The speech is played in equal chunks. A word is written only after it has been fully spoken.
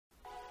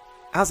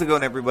How's it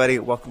going, everybody?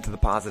 Welcome to the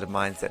Positive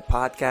Mindset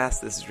Podcast.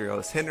 This is your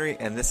host, Henry,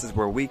 and this is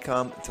where we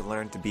come to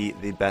learn to be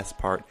the best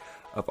part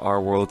of our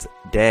world's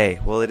day.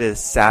 Well, it is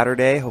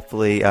Saturday.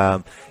 Hopefully,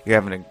 you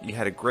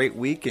had a great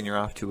week and you're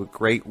off to a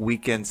great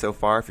weekend so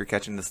far if you're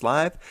catching this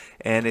live.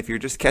 And if you're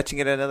just catching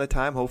it another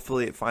time,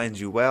 hopefully it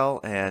finds you well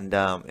and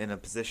in a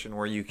position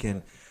where you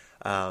can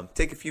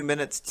take a few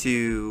minutes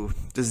to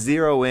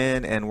zero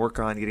in and work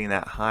on getting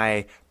that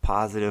high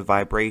positive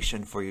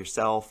vibration for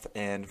yourself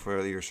and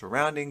for your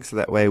surroundings, so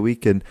that way we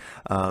can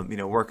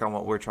work on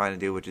what we're trying to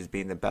do, which is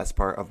being the best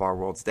part of our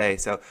world's day.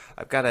 So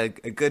I've got a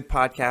good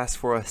podcast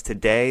for us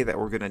today that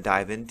we're going to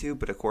dive into,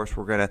 but of course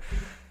we're going to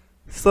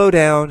slow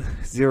down,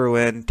 zero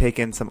in, take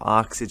in some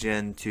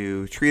oxygen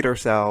to treat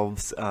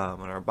ourselves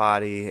and our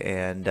body,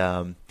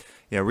 and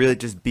really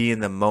just be in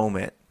the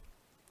moment.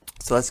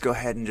 So let's go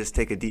ahead and just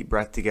take a deep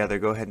breath together.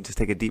 Go ahead and just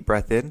take a deep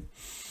breath in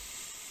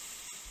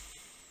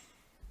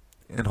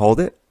and hold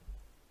it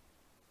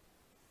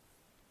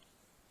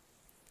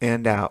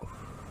and out.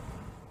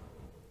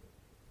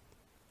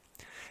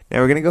 Now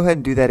we're going to go ahead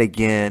and do that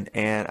again,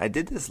 and I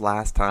did this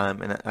last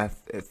time and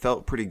it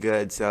felt pretty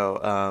good.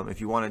 So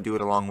if you want to do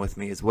it along with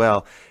me as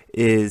well,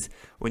 is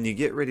when you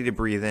get ready to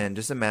breathe in,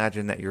 just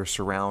imagine that you're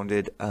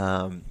surrounded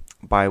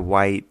by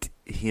white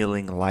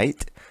healing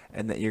light,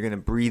 and that you're going to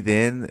breathe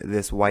in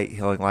this white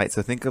healing light.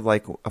 So think of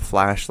like a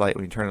flashlight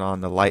when you turn it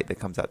on, the light that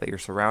comes out, that you're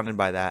surrounded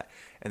by that,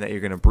 and that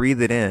you're going to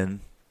breathe it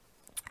in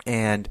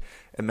and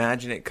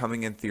imagine it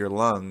coming in through your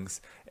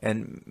lungs,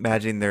 and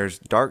imagine there's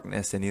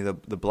darkness in you,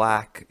 the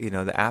black,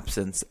 the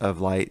absence of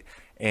light.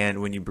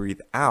 And when you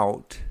breathe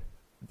out,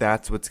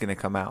 that's what's going to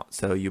come out.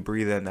 So you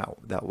breathe in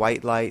that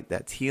white light,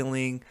 that's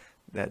healing,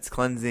 that's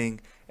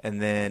cleansing,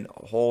 and then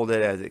hold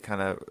it as it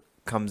kind of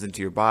comes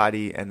into your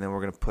body, and then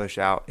we're going to push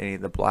out any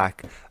of the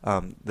black,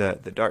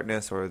 the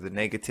darkness or the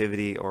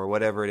negativity or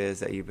whatever it is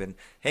that you've been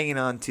hanging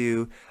on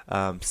to,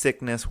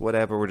 sickness,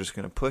 whatever. We're just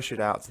going to push it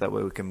out so that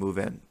way we can move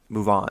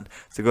on.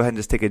 So go ahead and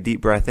just take a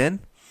deep breath in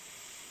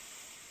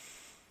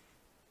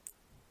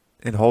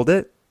and hold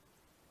it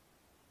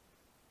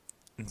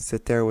and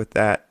sit there with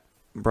that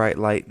bright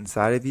light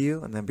inside of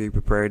you, and then be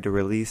prepared to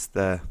release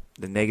the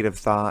negative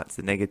thoughts,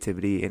 the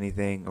negativity,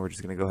 anything. We're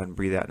just going to go ahead and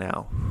breathe out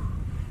now.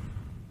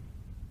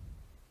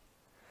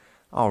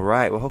 All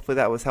right. Well, hopefully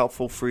that was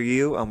helpful for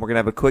you. We're going to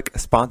have a quick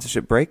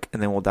sponsorship break,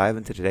 and then we'll dive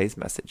into today's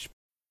message.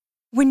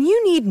 When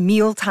you need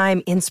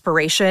mealtime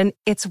inspiration,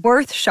 it's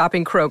worth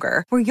shopping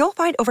Kroger, where you'll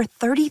find over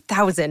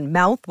 30,000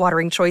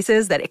 mouth-watering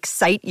choices that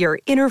excite your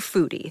inner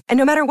foodie. And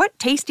no matter what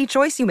tasty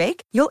choice you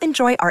make, you'll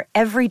enjoy our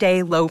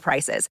everyday low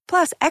prices,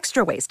 plus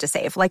extra ways to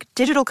save, like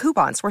digital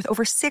coupons worth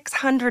over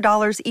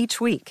 $600 each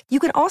week. You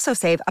can also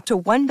save up to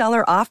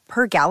 $1 off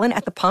per gallon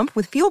at the pump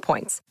with fuel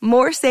points.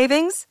 More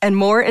savings and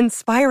more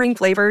inspiring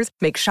flavors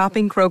make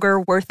shopping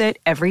Kroger worth it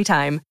every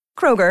time.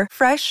 Kroger,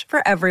 fresh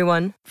for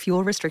everyone.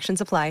 Fuel restrictions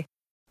apply.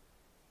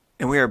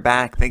 And we are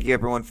back. Thank you,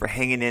 everyone, for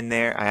hanging in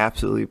there. I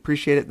absolutely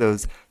appreciate it.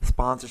 Those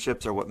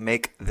sponsorships are what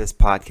make this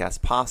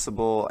podcast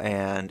possible,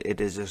 and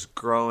it is just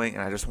growing,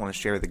 and I just want to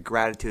share the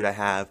gratitude I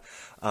have.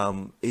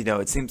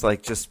 It seems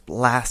like just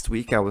last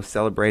week I was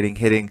celebrating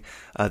hitting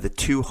the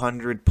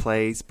 200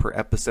 plays per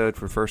episode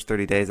for first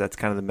 30 days. That's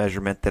kind of the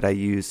measurement that I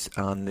use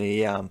on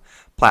the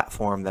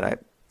platform that I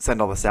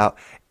send all this out,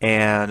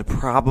 and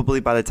probably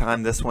by the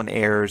time this one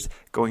airs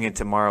going into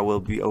tomorrow,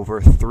 we'll be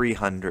over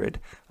 300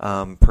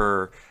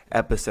 per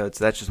episode.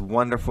 So that's just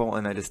wonderful,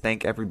 and I just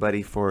thank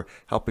everybody for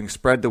helping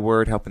spread the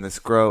word, helping this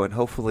grow, and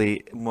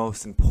hopefully,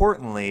 most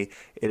importantly,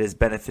 it is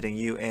benefiting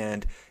you.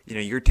 And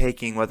you're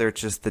taking, whether it's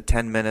just the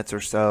 10 minutes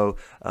or so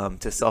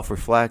to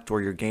self-reflect,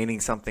 or you're gaining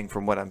something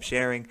from what I'm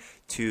sharing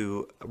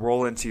to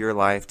roll into your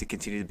life to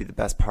continue to be the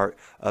best part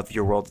of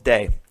your world's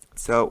day.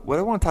 So what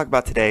I want to talk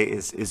about today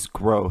is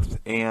growth.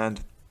 And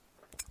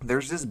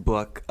there's this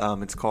book,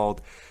 it's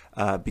called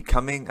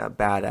Becoming a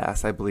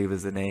Badass, I believe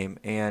is the name.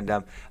 And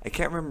I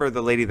can't remember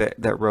the lady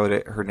that wrote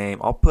it, her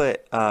name.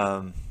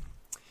 I'll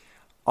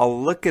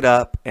look it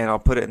up and I'll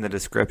put it in the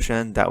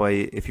description. That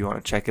way, if you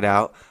want to check it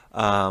out.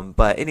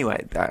 But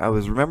anyway, I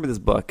was remember this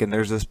book, and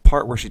there's this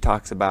part where she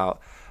talks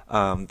about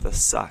the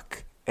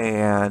suck.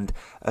 And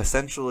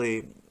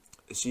essentially,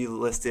 she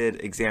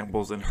listed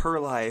examples in her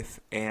life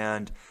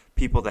and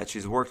people that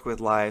she's worked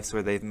with lives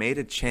where they've made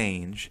a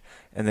change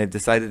and they've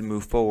decided to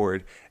move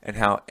forward, and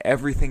how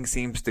everything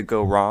seems to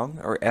go wrong,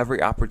 or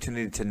every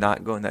opportunity to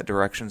not go in that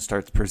direction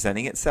starts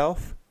presenting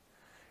itself,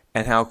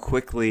 and how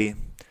quickly,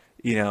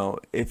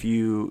 if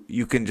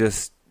you can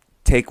just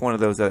take one of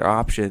those other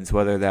options,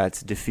 whether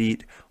that's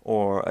defeat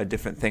or a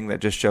different thing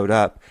that just showed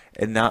up,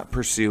 and not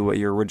pursue what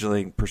you're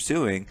originally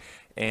pursuing.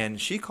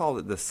 And she called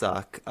it the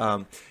suck.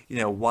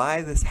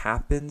 Why this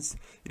happens,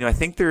 I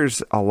think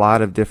there's a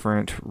lot of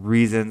different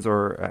reasons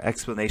or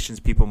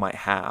explanations people might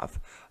have.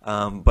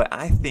 But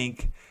I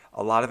think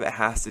a lot of it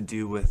has to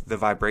do with the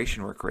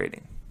vibration we're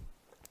creating.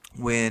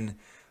 When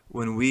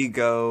we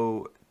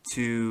go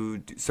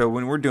to, so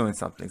when we're doing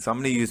something, so I'm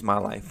going to use my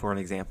life for an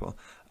example.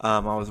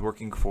 I was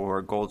working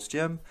for Gold's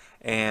Gym,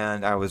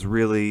 and I was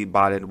really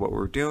bought into what we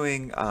were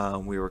doing.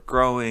 We were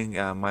growing.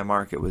 My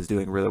market was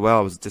doing really well.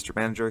 I was a district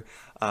manager,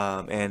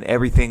 and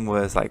everything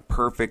was like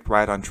perfect,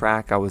 right on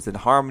track. I was in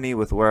harmony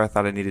with where I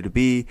thought I needed to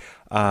be.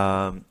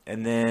 And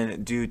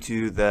then due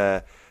to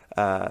the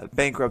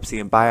bankruptcy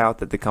and buyout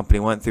that the company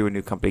went through, a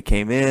new company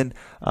came in.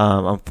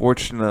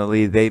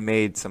 Unfortunately, they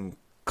made some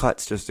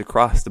cuts just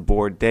across the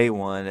board day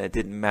one. It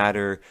didn't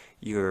matter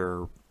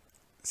your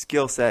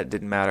skill set,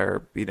 didn't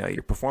matter,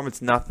 your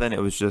performance, nothing. It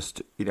was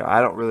just,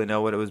 I don't really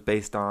know what it was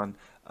based on,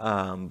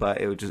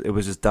 but it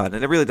was just done,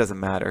 and it really doesn't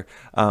matter.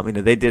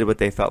 They did what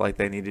they felt like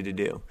they needed to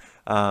do.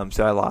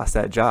 So I lost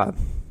that job.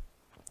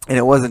 And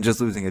it wasn't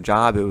just losing a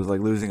job, it was like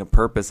losing a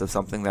purpose of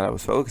something that I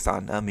was focused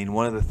on.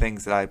 One of the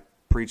things that I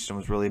preached and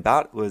was really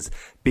about was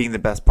being the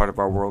best part of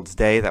our world's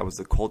day. That was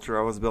the culture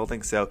I was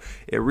building. So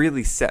it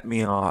really set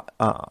me off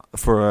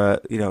for a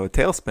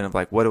tailspin of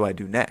like, what do I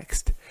do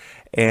next?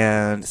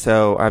 And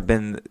so I've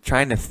been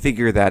trying to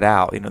figure that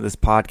out. This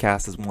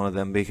podcast is one of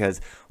them, because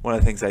one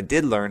of the things I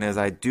did learn is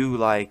I do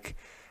like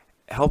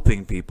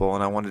helping people,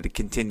 and I wanted to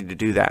continue to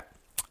do that.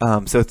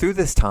 So through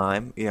this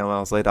time, when I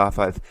was laid off,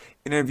 I've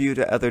interviewed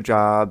at other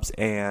jobs,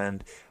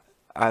 and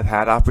I've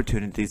had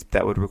opportunities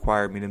that would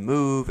require me to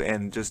move,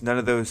 and just none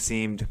of those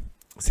seemed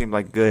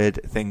like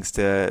good things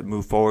to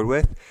move forward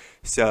with.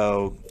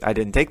 So I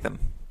didn't take them.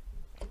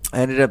 I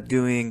ended up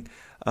doing,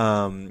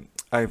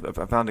 I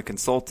found a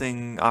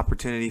consulting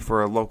opportunity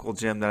for a local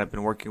gym that I've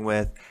been working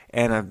with,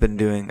 and I've been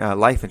doing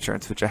life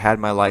insurance, which I had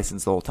my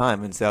license the whole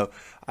time. And so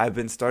I've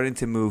been starting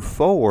to move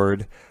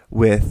forward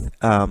with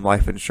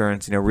life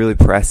insurance, really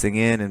pressing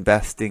in,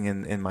 investing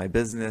in my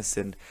business,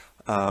 and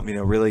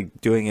really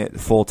doing it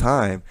full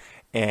time.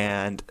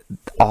 And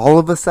all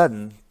of a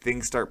sudden,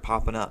 things start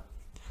popping up.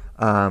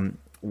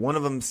 One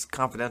of them's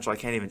confidential; I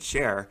can't even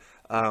share.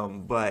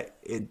 But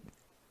it,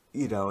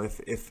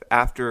 if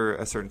after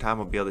a certain time,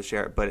 I'll be able to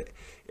share it. But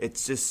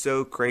it's just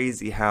so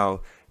crazy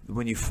how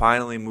when you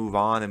finally move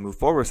on and move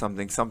forward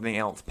with something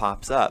else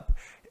pops up,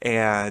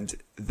 and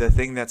the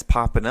thing that's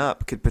popping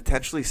up could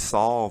potentially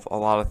solve a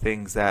lot of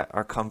things that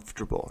are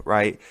comfortable,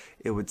 right?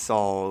 It would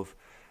solve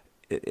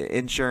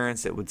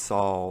insurance. It would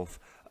solve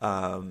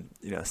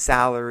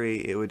salary.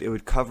 It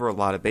would cover a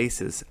lot of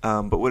bases.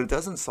 But what it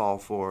doesn't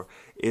solve for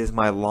is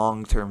my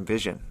long-term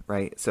vision,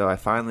 right? So I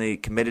finally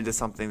committed to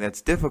something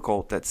that's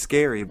difficult, that's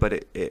scary, but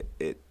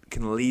it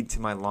can lead to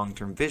my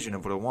long-term vision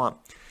of what I want.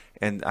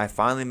 And I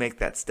finally make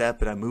that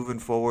step, and I'm moving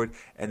forward,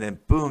 and then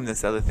boom,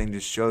 this other thing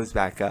just shows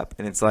back up.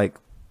 And it's like,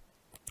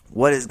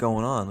 what is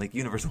going on? Like,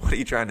 universe, what are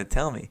you trying to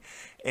tell me?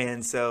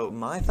 And so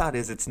my thought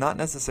is, it's not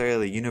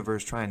necessarily the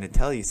universe trying to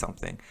tell you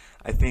something.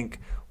 I think,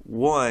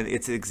 one,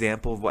 it's an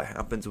example of what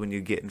happens when you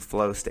get in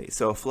flow state.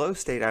 So a flow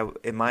state,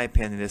 in my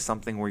opinion, is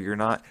something where you're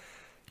not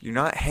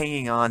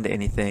hanging on to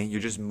anything. You're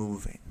just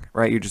moving,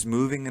 right? You're just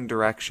moving in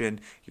direction.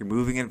 You're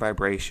moving in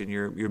vibration.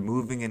 You're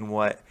moving in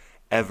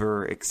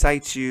whatever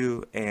excites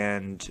you,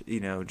 and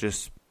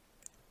just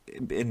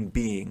in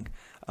being.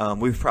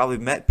 We've probably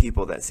met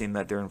people that seem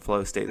that they're in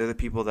flow state. They're the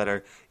people that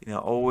are,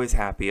 always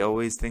happy,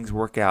 always things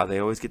work out. They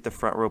always get the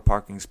front row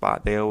parking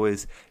spot. They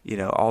always,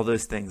 all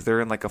those things.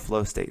 They're in like a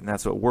flow state, and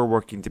that's what we're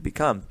working to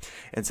become.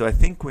 And so I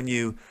think when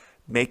you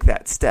make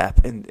that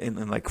step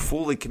and like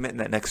fully commit in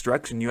that next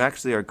direction, you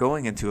actually are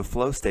going into a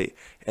flow state.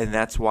 And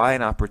that's why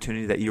an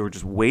opportunity that you were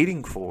just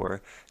waiting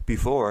for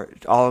before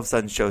all of a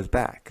sudden shows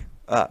back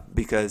up,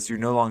 because you're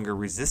no longer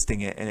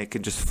resisting it, and it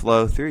can just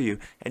flow through you,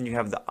 and you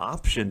have the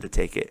option to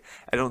take it.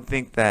 I don't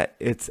think that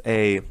it's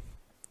a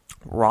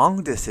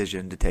wrong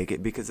decision to take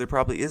it, because there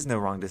probably is no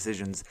wrong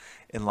decisions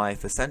in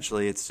life.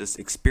 Essentially, it's just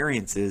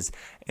experiences,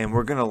 and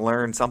we're going to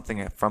learn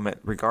something from it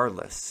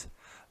regardless.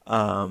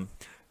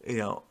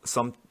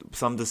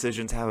 Some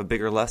decisions have a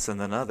bigger lesson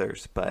than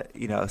others, but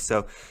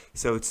so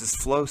it's this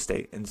flow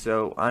state. And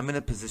so I'm in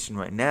a position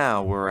right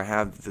now where I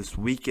have this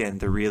weekend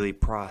to really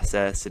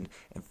process and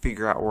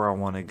figure out where I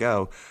want to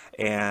go.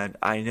 And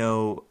I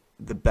know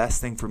the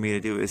best thing for me to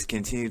do is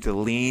continue to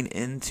lean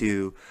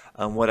into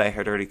what I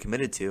had already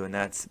committed to, and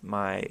that's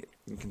my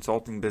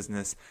consulting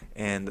business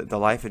and the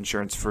life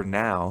insurance for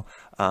now.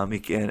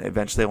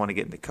 Eventually I want to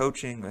get into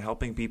coaching and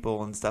helping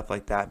people and stuff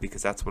like that,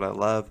 because that's what I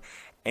love.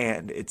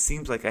 And it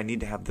seems like I need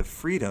to have the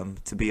freedom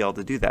to be able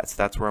to do that. So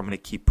that's where I'm going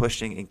to keep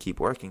pushing and keep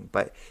working.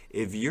 But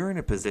if you're in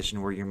a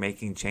position where you're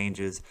making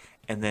changes,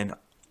 and then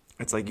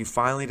it's like you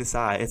finally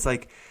decide, it's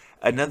like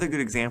another good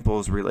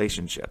example is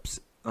relationships.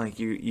 Like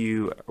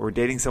you were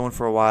dating someone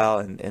for a while,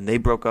 and they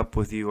broke up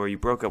with you, or you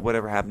broke up,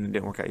 whatever happened, it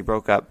didn't work out, you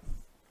broke up,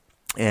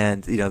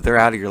 and they're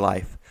out of your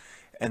life.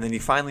 And then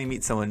you finally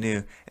meet someone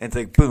new, and it's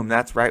like, boom,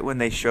 that's right when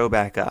they show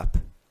back up.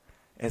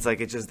 It's like,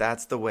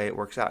 that's the way it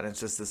works out. And it's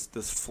just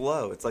this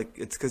flow. It's like,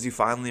 it's because you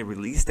finally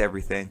released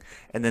everything,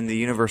 and then the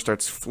universe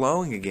starts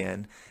flowing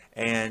again,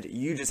 and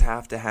you just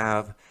have to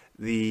have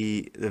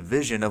the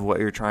vision of what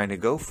you're trying to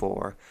go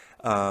for,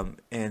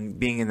 and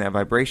being in that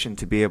vibration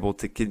to be able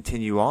to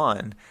continue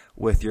on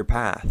with your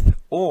path.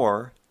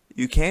 Or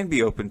you can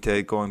be open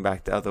to going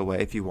back the other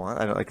way if you want.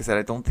 Like I said,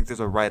 I don't think there's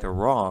a right or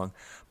wrong,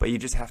 but you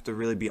just have to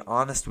really be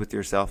honest with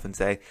yourself and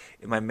say,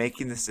 am I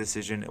making this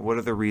decision? What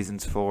are the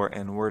reasons for,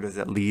 and where does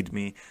it lead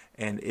me?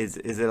 And is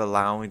it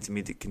allowing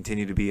me to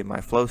continue to be in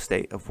my flow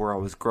state of where I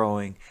was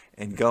growing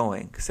and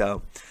going?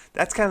 So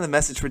that's kind of the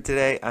message for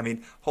today. I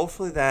mean,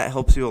 hopefully that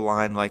helps you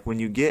align. Like when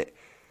you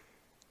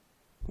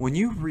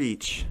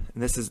reach,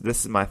 and this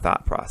is my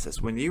thought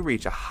process, when you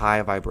reach a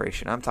high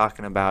vibration, I'm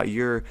talking about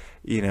you're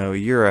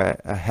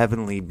a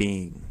heavenly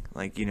being.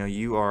 Like,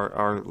 you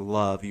are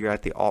love. You're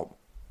at the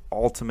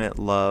ultimate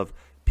love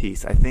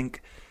peace. I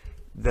think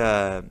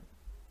the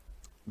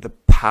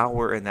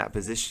power in that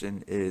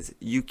position is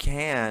you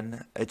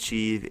can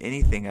achieve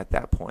anything at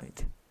that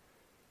point.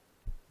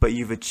 But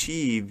you've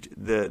achieved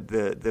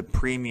the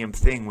premium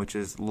thing, which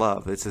is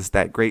love. It's just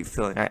that great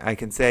feeling. I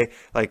can say,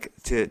 like,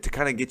 to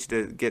kind of get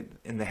you to get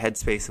in the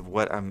headspace of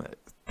what I'm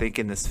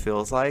thinking this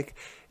feels like,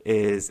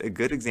 is a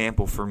good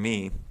example for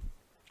me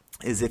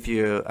is I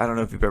don't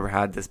know if you've ever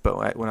had this,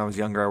 but when I was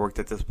younger, I worked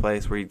at this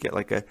place where you'd get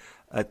like a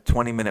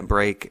 20-minute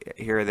break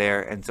here or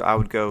there. And so I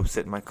would go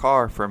sit in my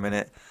car for a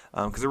minute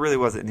because there really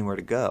wasn't anywhere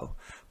to go.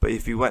 But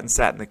if you went and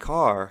sat in the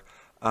car,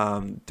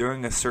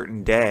 during a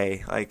certain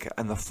day, like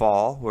in the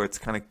fall where it's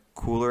kind of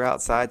cooler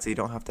outside, so you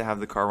don't have to have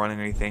the car running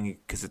or anything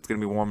because it's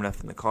going to be warm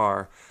enough in the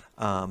car,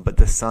 but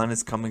the sun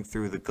is coming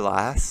through the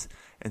glass,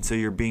 and so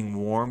you're being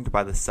warmed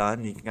by the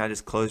sun. You can kind of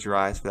just close your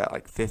eyes for that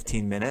like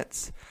 15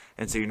 minutes,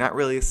 and so you're not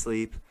really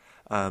asleep,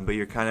 but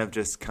you're kind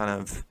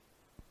of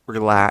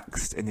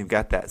relaxed, and you've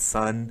got that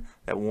sun,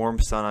 that warm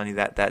sun on you,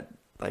 that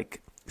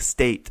like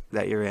state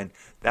that you're in.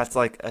 That's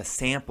like a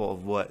sample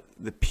of what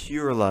the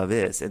pure love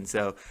is. And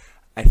so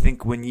I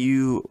think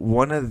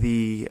one of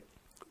the,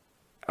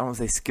 I don't want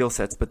to say skill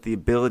sets, but the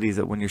abilities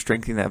that when you're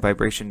strengthening that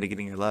vibration to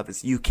getting your love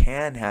is you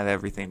can have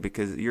everything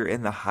because you're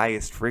in the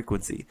highest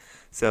frequency.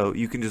 So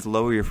you can just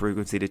lower your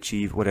frequency to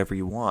achieve whatever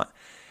you want.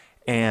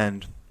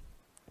 And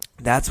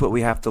that's what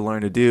we have to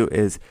learn to do,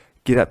 is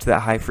get up to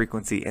that high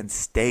frequency and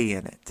stay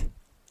in it.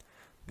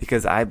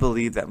 Because I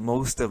believe that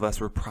most of us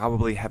were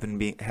probably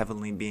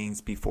heavenly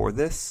beings before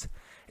this.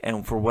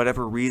 And for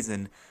whatever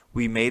reason,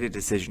 we made a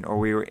decision or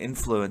we were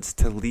influenced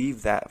to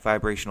leave that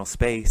vibrational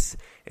space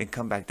and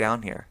come back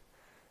down here,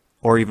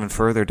 or even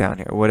further down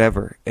here,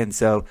 whatever. And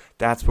so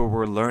that's what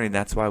we're learning.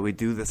 That's why we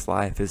do this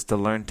life, is to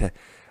learn to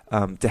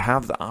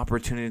have the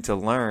opportunity to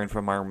learn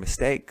from our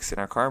mistakes and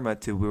our karma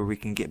to where we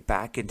can get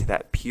back into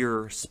that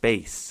pure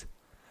space.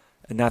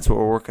 And that's what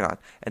we're working on.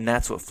 And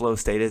that's what flow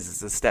state is.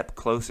 It's a step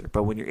closer.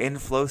 But when you're in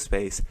flow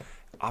space,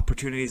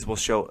 opportunities will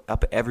show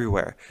up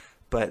everywhere.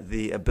 But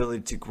the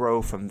ability to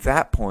grow from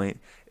that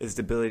point is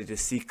the ability to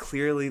see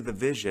clearly the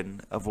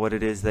vision of what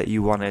it is that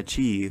you want to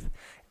achieve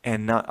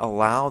and not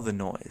allow the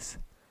noise.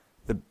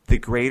 The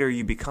greater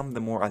you become, the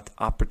more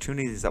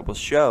opportunities that will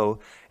show,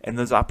 and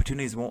those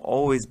opportunities won't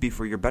always be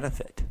for your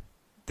benefit.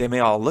 They may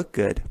all look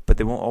good, but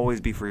they won't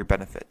always be for your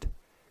benefit,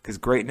 because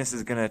greatness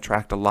is going to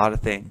attract a lot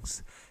of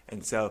things.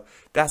 And so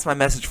that's my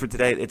message for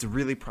today. It's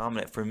really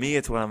prominent for me.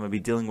 It's what I'm going to be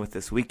dealing with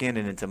this weekend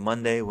and into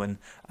Monday when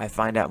I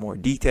find out more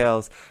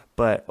details.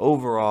 But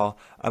overall,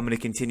 I'm going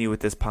to continue with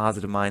this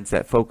positive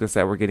mindset focus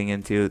that we're getting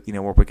into,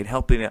 where we can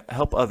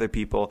help other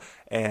people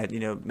and,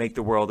 make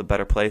the world a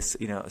better place,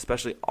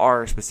 especially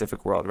our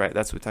specific world, right?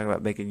 That's what we're talking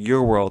about, making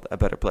your world a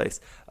better place,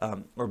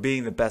 or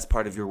being the best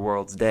part of your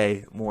world's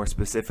day more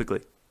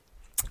specifically.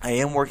 I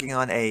am working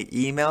on a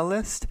email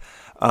list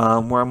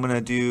where I'm going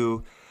to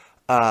do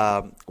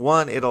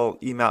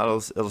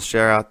it'll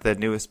share out the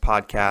newest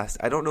podcast.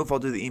 I don't know if I'll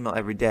do the email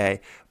every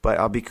day, but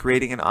I'll be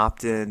creating an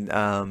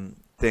opt-in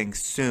thing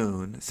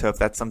soon. So if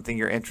that's something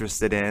you're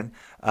interested in,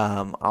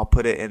 I'll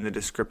put it in the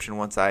description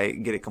once I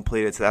get it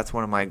completed. So that's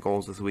one of my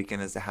goals this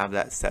weekend, is to have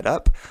that set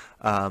up.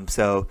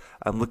 So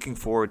I'm looking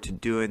forward to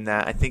doing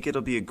that. I think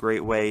it'll be a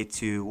great way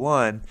to,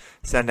 one,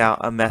 send out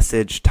a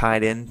message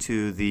tied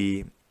into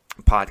the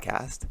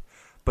podcast.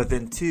 But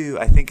then two,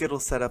 I think it'll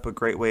set up a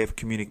great way of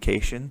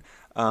communication.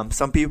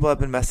 Some people have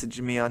been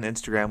messaging me on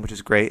Instagram, which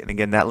is great. And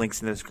again, that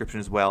link's in the description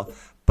as well.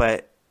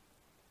 But,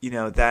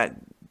 that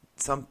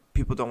some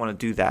people don't want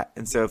to do that.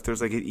 And so if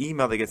there's like an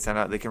email that gets sent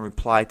out, they can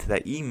reply to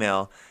that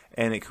email,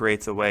 and it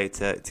creates a way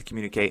to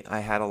communicate.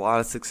 I had a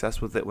lot of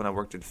success with it when I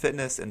worked in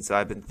fitness, and so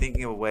I've been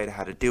thinking of a way to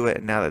how to do it.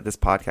 And now that this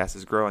podcast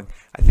is growing,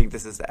 I think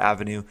this is the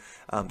avenue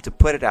to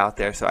put it out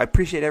there. So I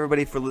appreciate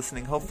everybody for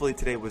listening. Hopefully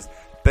today was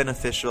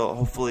beneficial.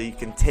 Hopefully you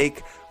can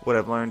take what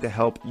I've learned to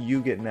help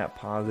you get in that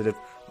positive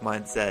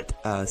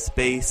mindset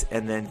space,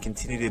 and then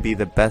continue to be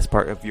the best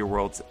part of your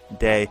world's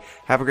day.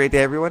 Have a great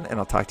day, everyone, and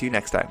I'll talk to you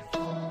next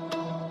time.